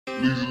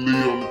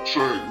Leezy on the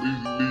track,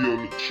 Leezy on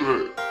the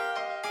track.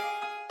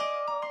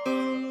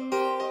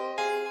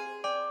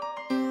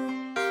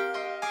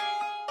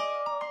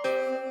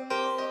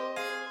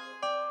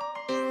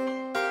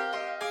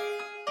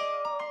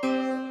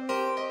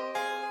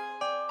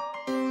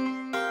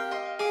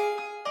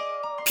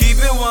 Keep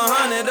it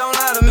 100, don't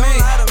lie to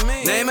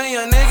me. Name a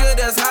young nigga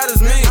that's hot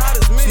as me.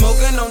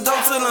 Smoking on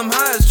dope till I'm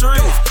high as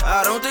trees.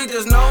 I don't think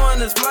there's no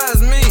one as fly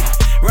as me.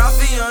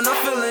 Ralphie-on, I'm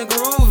feeling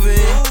groovy.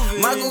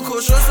 Michael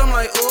Kors shorts, I'm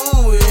like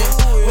ooh.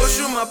 Push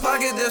in my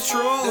pocket, that's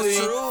truly.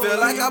 Feel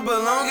like I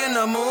belong in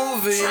a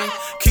movie.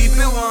 Keep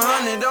it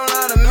 100, don't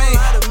lie to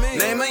me.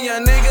 Name a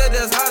young nigga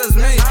that's hot as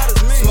me.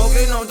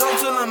 Smoking on dope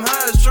till I'm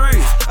high as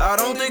trees. I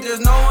don't think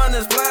there's no one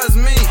as fly as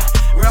me.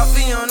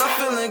 Ralphie-on, I'm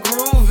feeling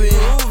groovy.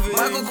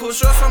 Michael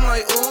Kors shorts, I'm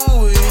like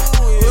ooh.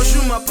 Push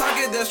in my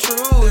pocket, that's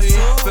truly.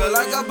 Feel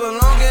like I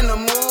belong in a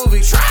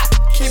movie.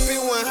 Keep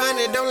it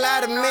 100, don't lie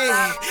to me.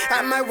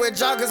 I might wear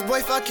joggers, boy,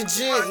 fuck your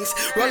jeans.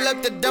 Roll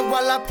up the dope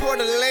while I pour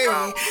the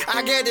lean.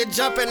 I get it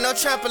jumping, no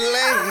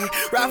trampoline.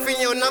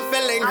 Ralphie-on, I'm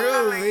feeling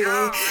groovy.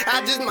 I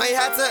just might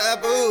have to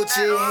up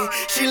Uchi.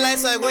 She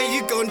likes like when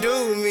you gon'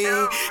 do me.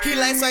 He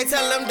likes like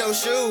tell him don't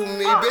shoot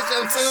me. Bitch,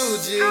 I'm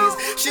 2 G's.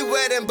 She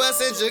wet and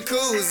bustin'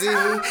 jacuzzi.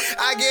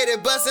 I get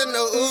it bustin'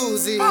 no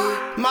Uzi.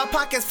 My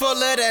pockets full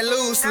of that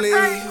loose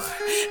leaf.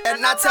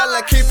 And I tell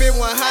her keep it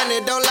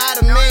 100, don't lie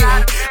to me.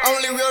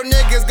 Only real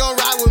niggas gon'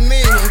 ride with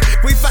me.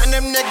 We find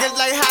them niggas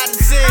like hide and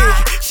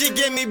seek. She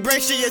give me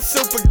brain, she a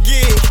super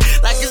geek.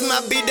 Like it's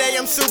my B-day,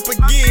 I'm super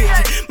geek.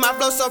 My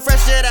flow so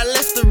fresh, yeah, that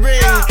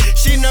Listerine.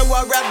 She know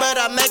I rap, but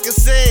I make her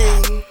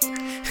sing.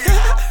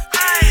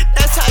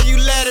 That's how you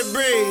let it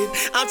breathe.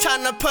 I'm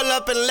tryna pull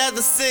up in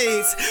leather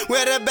seats.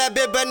 Wear the bad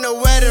bitch, but no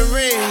wedding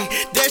ring.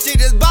 Then she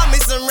just bought me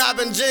some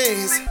Robin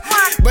jeans.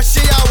 But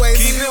she always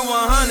keep it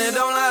 100,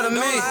 don't lie to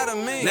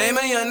me. Name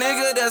a young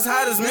nigga that's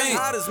hot as me.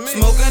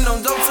 Smoking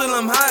on dope till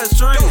I'm high as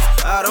trees.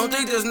 I don't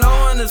think there's no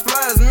one as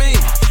fly as me.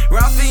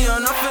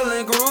 Ralphie-on, I'm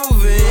feeling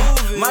groovy.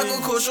 Michael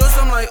Kors shorts,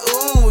 I'm like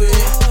ooh.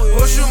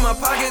 Push in my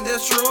pocket,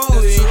 that's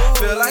truly.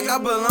 Feel like I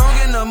belong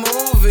in a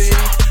movie.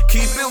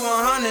 Keep it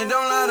 100,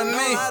 don't lie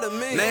to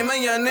me. Name a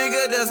young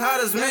nigga that's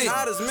hot as me.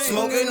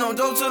 Smoking on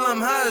dope till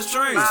I'm high as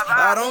trees.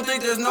 I don't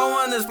think there's no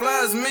one as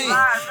fly as me.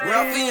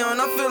 Ralphie-on,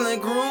 I'm feeling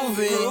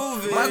groovy.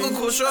 Michael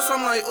Kors shorts,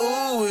 I'm like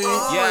ooh.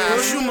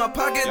 Push in my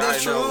pocket,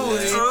 that's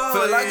truly.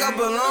 Feel like I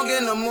belong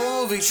in a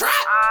movie.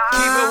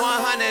 keep it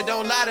 100,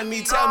 don't lie to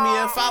me. Tell me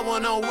if I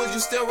went on, would you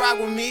still rock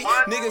with me?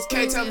 Niggas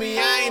can't tell me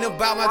I ain't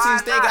about my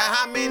teams. They got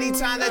how many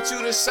times that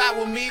you done shot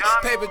with me?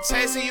 Paper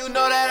chasing, you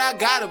know that I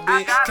gotta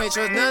be. Can't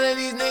trust none of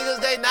these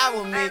niggas, they not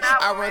with me.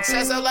 I run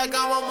tests up like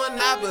I'm a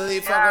Monopoly.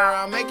 Fuck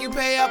around, make you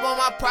pay up on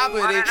my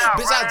property.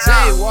 Bitch, I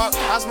jaywalk,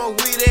 I smoke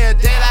weed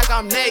every day like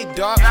I'm Nate,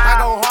 dog. I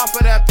go hard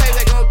for that pay,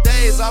 they go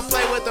days. I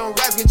play with them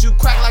rats, get you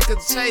cracked like a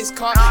chase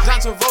car.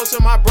 John Travolta,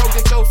 my bro,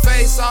 get your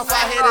face off.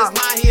 I hit his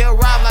line, he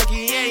arrive like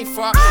he ain't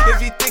far. If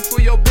he think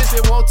for your bitch,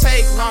 it won't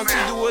take long to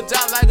do a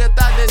job like a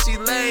thought that she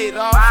laid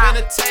off.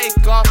 Finna take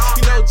off,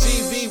 you know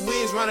GB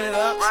Wiggz run it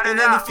up. And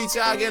any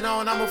feature I get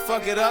on, I'ma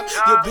fuck it up.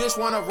 Your bitch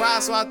wanna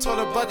ride, so I told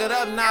her bucket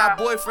up. Nah,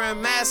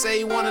 boyfriend mad, say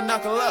he wanna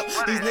knuckle up.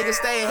 These niggas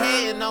stay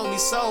hating on me,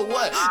 so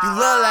what? You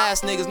little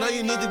ass niggas, know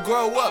you need to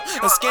grow up.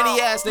 A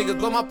skinny ass niggas,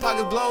 but my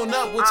pockets blown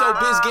up. With your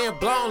bitch getting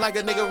blown like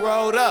a nigga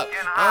rolled up.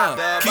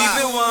 Keep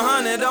it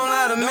 100, don't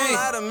lie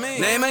to me.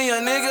 Name a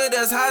young nigga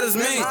that's hot as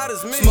me.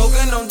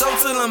 Smoking on dope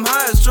till I'm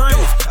high as trees.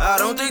 I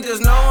don't think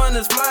there's no one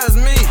as fly as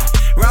me.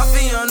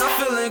 Ralphie-on, I'm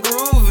feeling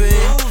groovy.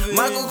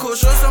 Michael Kors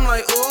shorts, I'm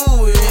like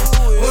ooh.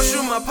 Push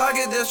in my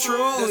pocket, that's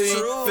truly.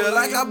 Feel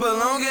like I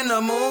belong in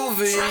a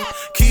movie.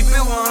 Keep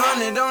it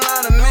 100, don't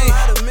lie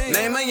to me.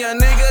 Name a young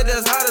nigga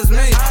that's hot as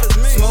me.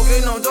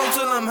 Smoking on dope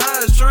till I'm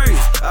high as trees.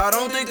 I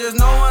don't think there's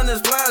no one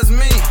as fly as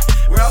me.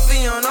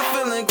 Ralphie-on, I'm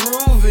feeling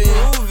groovy.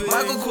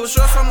 Michael Kors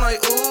shorts, I'm like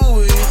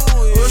ooh.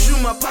 Push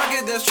in my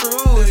pocket, that's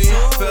truly.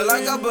 Feel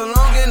like I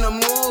belong in a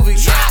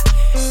movie.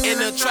 In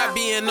the trap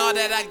being all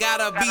that I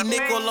gotta be.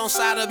 Nick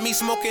alongside of me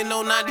smoking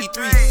on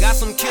 93. Got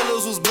some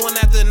killers who's born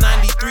after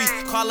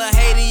 93. Call her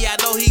Haiti, I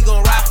know he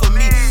gon' ride for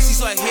me.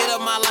 She's like hit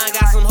up my line,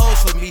 got some hoes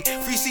for me.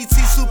 Free CT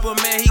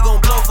Superman, he gon'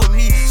 blow for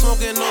me.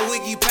 Smoking on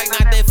Wiki pack,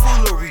 not that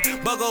foolery.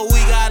 Buggo,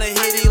 we gotta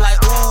hit it like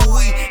ooh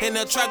wee. In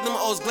the trap, them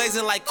O's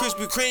glazing like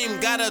Krispy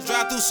Kreme. Gotta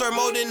drive through Sir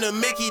Mode in the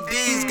Mickey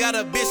D's. Got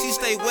a bitch, she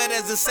stay wet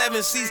as the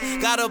 7 C's.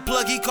 Got a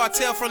plug, he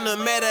Cartel from the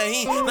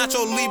Medellin. Not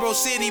your Libro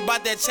City,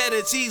 bout that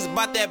cheddar cheese.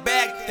 Bout that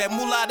bag, that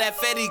moolah, that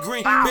fatty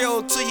green.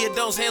 Bill to your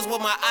don'ts, hands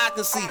what my eye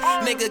can see.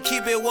 Nigga,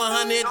 keep it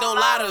 100, don't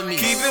lie to me.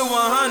 Keep it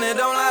 100,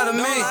 don't lie to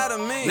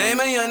me. Name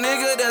a young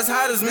nigga that's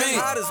hot as me.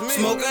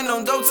 Smoking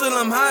on dope till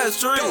I'm high as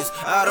trees.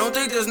 I don't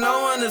think there's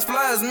no one as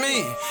fly as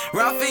me.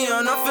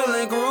 Ralphie-on, I'm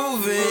feeling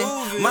groovy.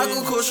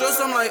 Michael Kors shorts,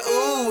 I'm like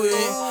ooh.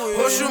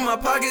 Push in my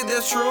pocket,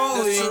 that's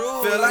truly.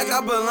 Feel like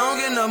I belong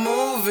in a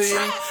movie.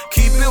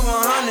 Keep it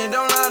 100,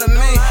 don't lie to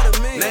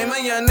me. Name a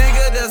young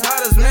nigga that's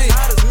hot as me.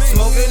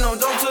 Smoking on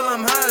dope till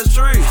I'm high as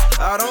trees.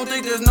 I don't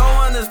think there's no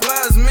one as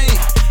fly as me.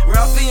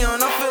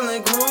 Ralphie-on, I'm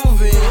feeling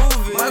groovy.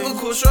 Michael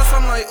Kors shorts,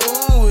 I'm like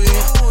ooh.